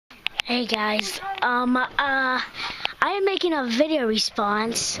Hey guys, I am making a video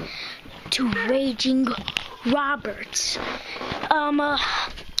response to Raging Robert.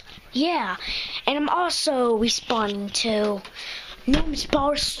 Yeah, and I'm also responding to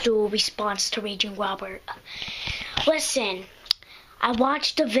normsBarStool response to Raging Robert. Listen, I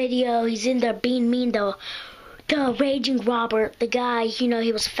watched the video. He's in there being mean to Raging Robert, the guy. You know,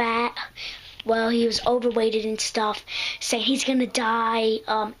 he was fat. Well, he was overweighted and stuff, saying he's gonna die,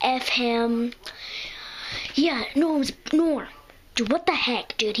 F him. Yeah, Norm, dude, what the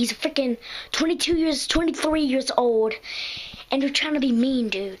heck, dude? He's a freaking 23 years old, and you're trying to be mean,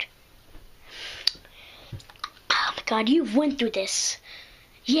 dude. Oh my God, you went through this.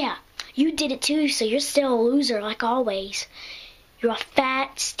 Yeah, you did it too, so you're still a loser, like always. You're a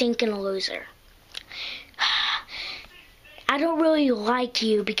fat, stinking loser. I don't really like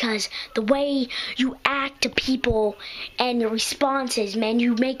you because the way you act to people and your responses, man,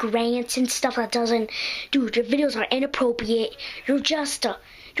 you make rants and stuff that doesn't, dude, your videos are inappropriate. You're just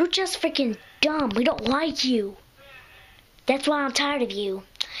freaking dumb. We don't like you. That's why I'm tired of you.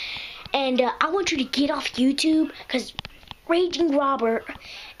 And I want you to get off YouTube because Raging Robert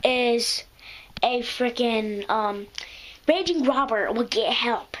is a freaking, Raging Robert will get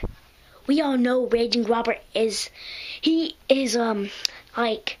help. We all know Raging Robert is,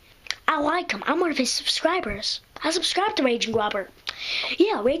 like, I like him. I'm one of his subscribers. I subscribe to Raging Robert.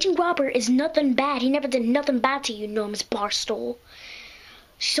 Yeah, Raging Robert is nothing bad. He never did nothing bad to you, normsBarStool.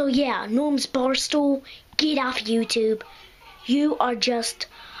 So yeah, normsBarStool, get off YouTube. You are just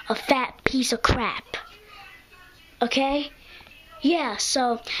a fat piece of crap. Okay? Yeah,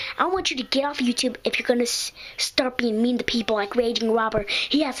 so I want you to get off YouTube if you're gonna start being mean to people like Raging Robert.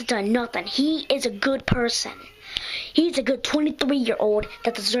 He hasn't done nothing. He is a good person. He's a good 23-year-old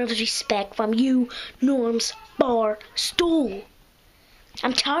that deserves respect from you, normsBarStool.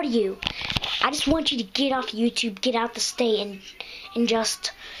 I'm tired of you. I just want you to get off YouTube, get out the state, and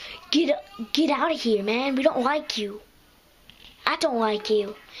just get out of here, man. We don't like you. I don't like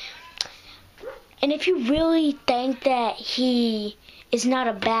you. And if you really think that he is not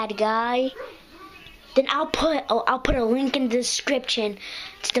a bad guy, then I'll put a link in the description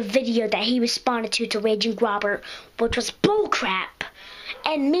to the video that he responded to Raging Robert, which was bullcrap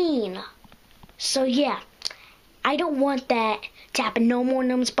and mean. So yeah, I don't want that to happen no more,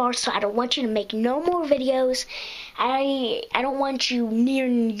 normsBarStool. I don't want you to make no more videos. I don't want you near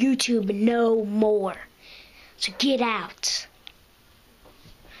YouTube no more. So get out.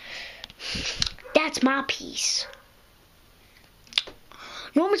 That's my piece.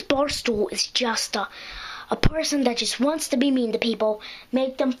 normsBarStool is just a person that just wants to be mean to people,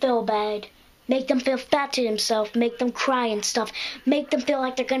 make them feel bad, make them feel fat to themselves, make them cry and stuff, make them feel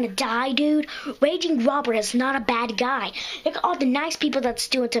like they're gonna die, dude. Raging Robert is not a bad guy. Look at all the nice people that's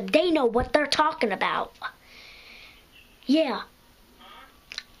doing to him. They know what they're talking about. Yeah.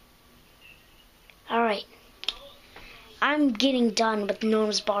 Alright. I'm getting done with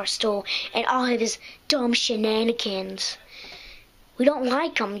normsBarStool and all of his dumb shenanigans. We don't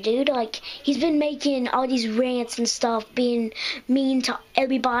like him, dude. Like, he's been making all these rants and stuff, being mean to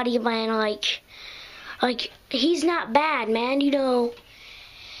everybody, man. Like he's not bad, man. You know,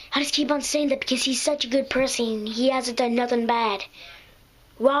 I just keep on saying that because he's such a good person. He hasn't done nothing bad.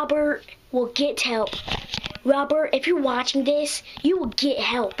 Robert will get help. Robert, if you're watching this, you will get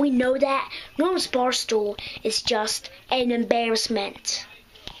help. We know that. normsBarStool is just an embarrassment.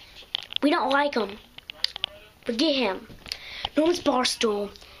 We don't like him. Forget him. normsBarStool,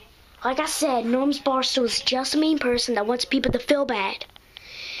 like I said, normsBarStool is just a mean person that wants people to feel bad.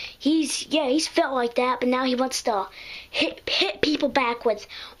 He's felt like that, but now he wants to hit people back with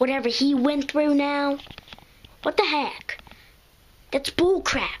whatever he went through now. What the heck? That's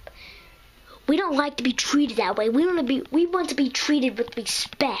bullcrap. We don't like to be treated that way. We want to be treated with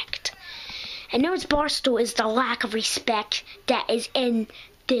respect. And normsBarStool is the lack of respect that is in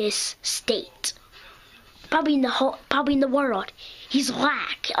this state. Probably in the world. He's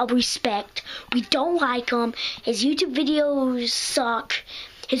lack of respect. We don't like him. His YouTube videos suck.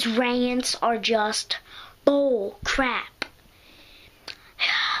 His rants are just bull crap.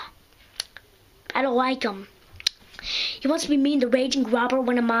 I don't like him. He wants to be mean to Raging Robert,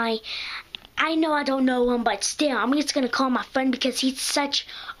 one of my... I know I don't know him, but still, I'm just gonna call him my friend because he's such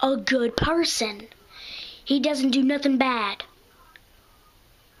a good person. He doesn't do nothing bad.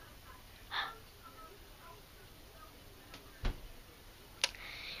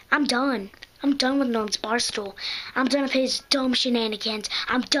 I'm done. I'm done with normsBarStool. I'm done with his dumb shenanigans.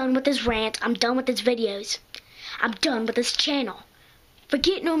 I'm done with his rant. I'm done with his videos. I'm done with his channel.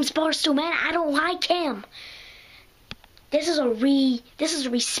 Forget normsBarStool, man. I don't like him. This is a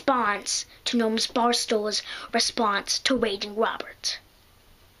response to normsBarStool's response to RagingRobert.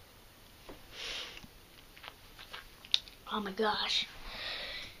 Oh my gosh.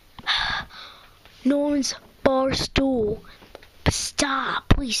 normsBarStool, stop,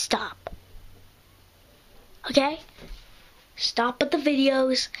 please stop. Okay? Stop with the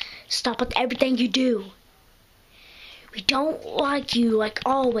videos, stop with everything you do. We don't like you like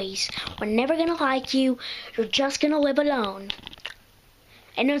always. We're never gonna like you. You're just gonna live alone.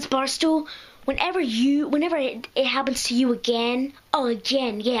 And normsBarStool, whenever it happens to you again,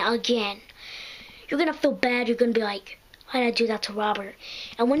 again, you're gonna feel bad. You're gonna be like, why did I do that to Robert?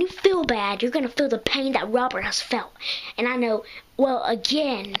 And when you feel bad, you're gonna feel the pain that Robert has felt. And I know, well,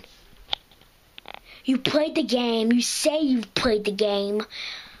 again, you played the game. You say you've played the game,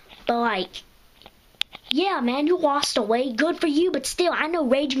 but like, yeah, man, you lost a weight. Good for you, but still, I know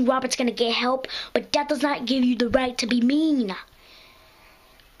RagingRobert's gonna get help, but that does not give you the right to be mean.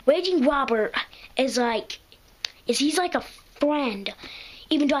 RagingRobert he's like a friend.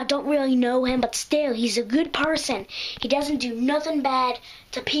 Even though I don't really know him, but still, he's a good person. He doesn't do nothing bad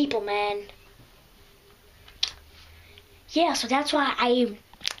to people, man. Yeah, so that's why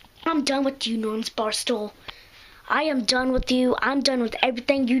I'm done with you, normsBarStool. I am done with you. I'm done with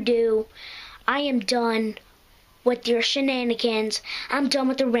everything you do. I am done with your shenanigans. I'm done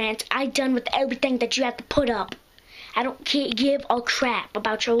with the rants. I'm done with everything that you have to put up. I don't give a crap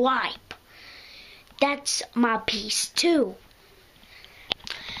about your life. That's my piece too.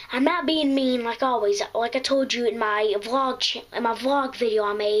 I'm not being mean like always. Like I told you in my vlog video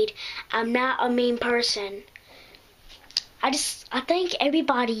I made, I'm not a mean person. I think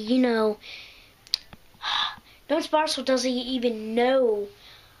everybody, you know, normsBarStool doesn't even know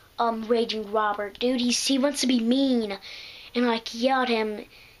RagingRobert, dude. He wants to be mean and like yell at him,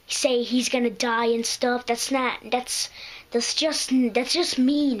 say he's gonna die and stuff. That's just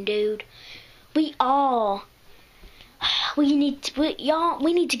mean, dude. We need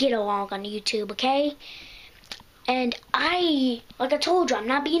to get along on YouTube, okay? And like I told you, I'm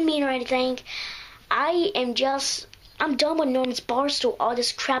not being mean or anything. I'm done with normsBarStool, all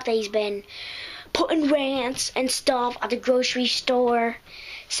this crap that he's been putting rants and stuff at the grocery store,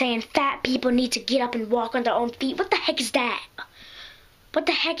 saying fat people need to get up and walk on their own feet. What the heck is that? What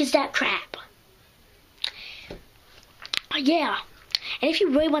the heck is that crap? Yeah. And if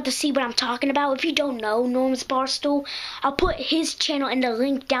you really want to see what I'm talking about, if you don't know normsBarStool, I'll put his channel in the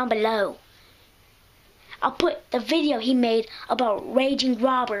link down below. I'll put the video he made about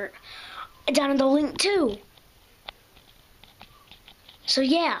RagingRobert down in the link too. So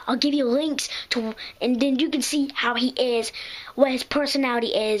yeah, I'll give you links to, and then you can see how he is, what his personality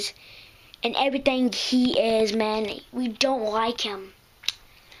is, and everything he is, man. We don't like him.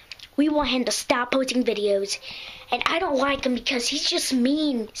 We want him to stop posting videos. And I don't like him because he's just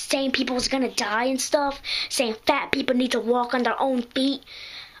mean, saying people's gonna die and stuff, saying fat people need to walk on their own feet.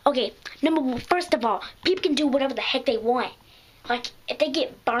 Okay, first of all, people can do whatever the heck they want. Like, if they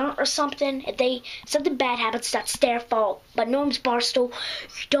get burnt or something, something bad happens, that's their fault. But normsBarStool,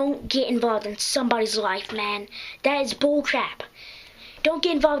 don't get involved in somebody's life, man. That is bullcrap. Don't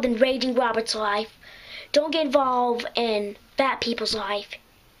get involved in RagingRobert's life. Don't get involved in fat people's life.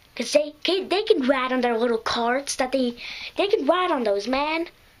 Because they can ride on their little carts that they can ride on those, man.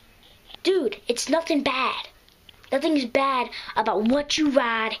 Dude, it's nothing bad. Nothing's bad about what you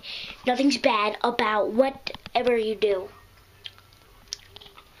ride. Nothing's bad about whatever you do.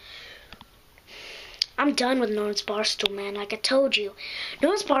 I'm done with normsBarStool, man. Like I told you,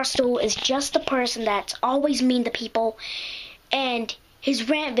 normsBarStool is just a person that's always mean to people. And his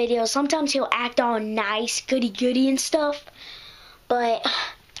rant videos, sometimes he'll act all nice, goody-goody and stuff. But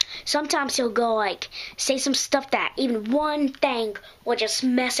sometimes he'll go like, say some stuff that even one thing will just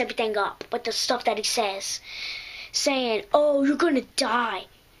mess everything up with the stuff that he says. Saying, oh, you're gonna die.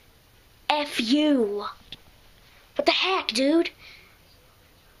 F you. What the heck, dude?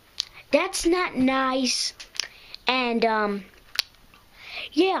 That's not nice. And,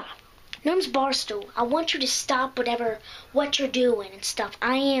 yeah. normsBarStool, I want you to stop what you're doing and stuff.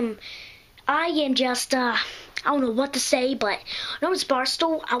 I am just, I don't know what to say, but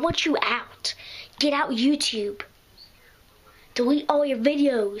normsBarStool, I want you out. Get out YouTube. Delete all your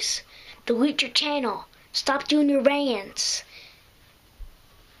videos. Delete your channel. Stop doing your rants.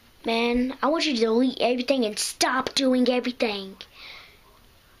 Man, I want you to delete everything and stop doing everything.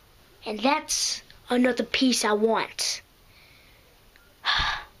 And that's another piece I want.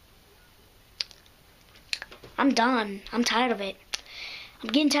 I'm done. I'm tired of it. I'm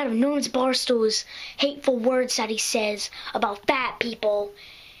getting tired of normsBarStool's hateful words that he says about fat people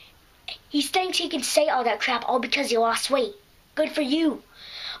he thinks he can say all that crap all because you lost weight. Good for you.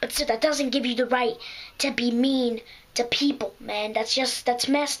 But still, that doesn't give you the right to be mean to people, man. That's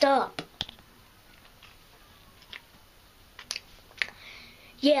messed up.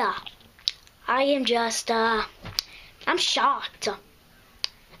 Yeah, I am just, I'm shocked.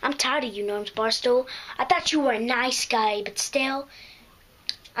 I'm tired of you, normsBarStool. I thought you were a nice guy, but still,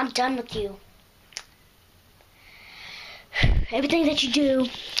 I'm done with you. Everything that you do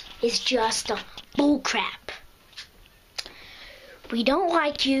is just bullcrap. We don't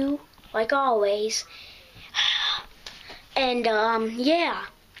like you, like always. And, yeah.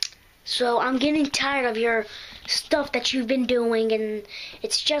 So I'm getting tired of your stuff that you've been doing, and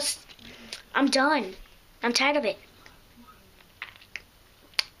it's just, I'm done. I'm tired of it.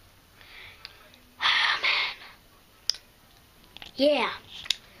 Man. Yeah.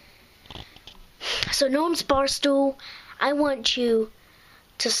 So normsBarStool, I want you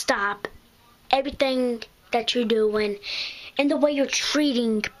to stop everything that you're doing and the way you're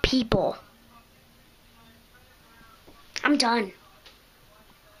treating people. I'm done.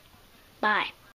 Bye.